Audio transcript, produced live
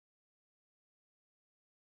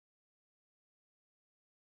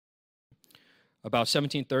About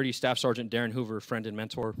 1730, Staff Sergeant Darren Hoover, friend and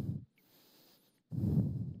mentor,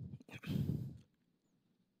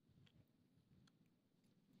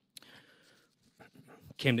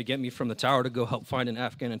 came to get me from the tower to go help find an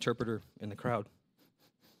Afghan interpreter in the crowd.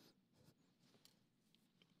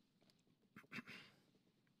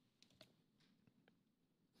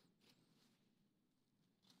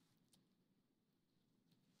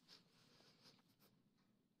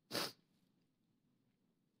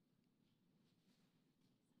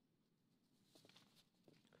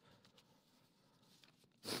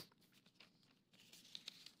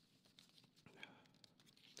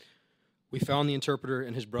 We found the interpreter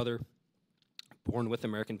and his brother, born with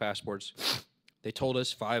American passports. They told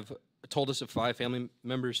us of 5 family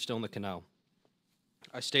members still in the canal.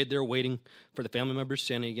 I stayed there waiting for the family members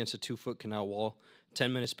standing against a 2-foot canal wall.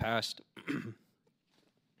 10 minutes passed.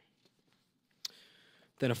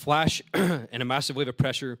 Then a flash and a massive wave of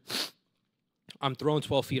pressure. I'm thrown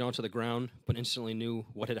 12 feet onto the ground, but instantly knew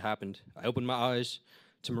what had happened. I opened my eyes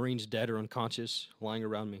to Marines dead or unconscious lying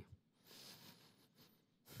around me.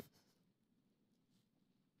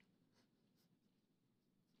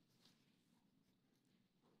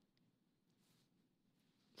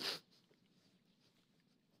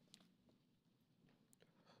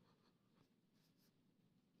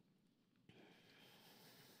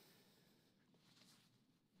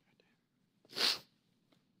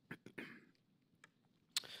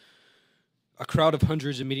 A crowd of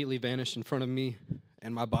hundreds immediately vanished in front of me,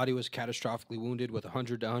 and my body was catastrophically wounded with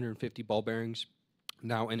 100 to 150 ball bearings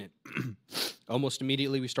now in it. Almost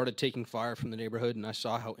immediately, we started taking fire from the neighborhood, and I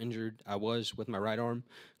saw how injured I was with my right arm,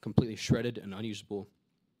 completely shredded and unusable.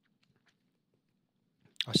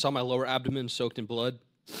 I saw my lower abdomen soaked in blood.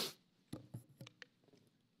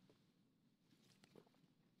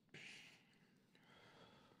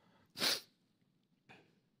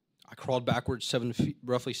 I crawled backwards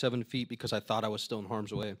roughly 7 feet because I thought I was still in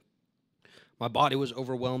harm's way. My body was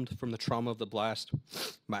overwhelmed from the trauma of the blast.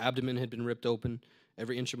 My abdomen had been ripped open.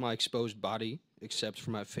 Every inch of my exposed body, except for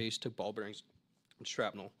my face, took ball bearings and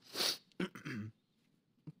shrapnel.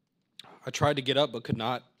 I tried to get up but could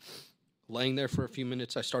not. Laying there for a few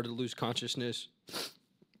minutes, I started to lose consciousness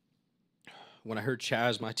when I heard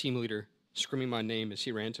Chaz, my team leader, screaming my name as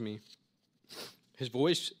he ran to me. His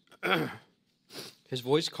voice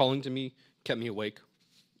calling to me kept me awake.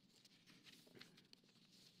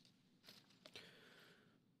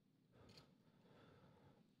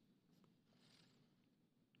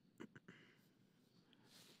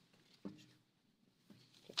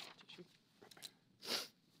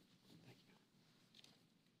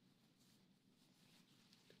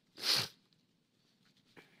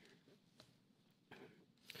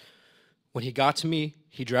 When he got to me,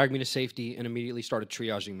 he dragged me to safety and immediately started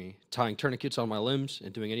triaging me, tying tourniquets on my limbs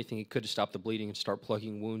and doing anything he could to stop the bleeding and start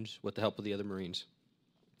plugging wounds with the help of the other Marines.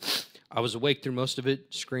 I was awake through most of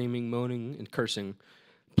it, screaming, moaning, and cursing.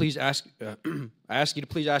 I ask you to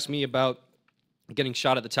please ask me about getting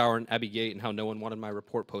shot at the tower in Abbey Gate and how no one wanted my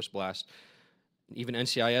report post-blast. Even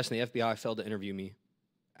NCIS and the FBI failed to interview me.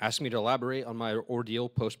 Asked me to elaborate on my ordeal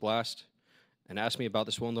post-blast, and asked me about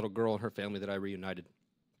this one little girl and her family that I reunited.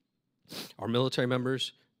 Our military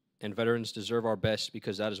members and veterans deserve our best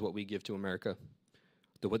because that is what we give to America.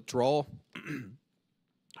 The withdrawal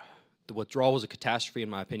was a catastrophe in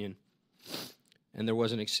my opinion, and there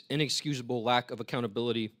was an inexcusable lack of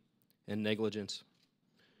accountability and negligence.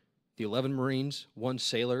 The 11 Marines, 1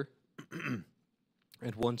 sailor,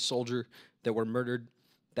 and 1 soldier that were murdered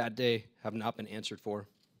that day have not been answered for.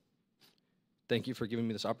 Thank you for giving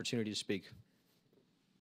me this opportunity to speak.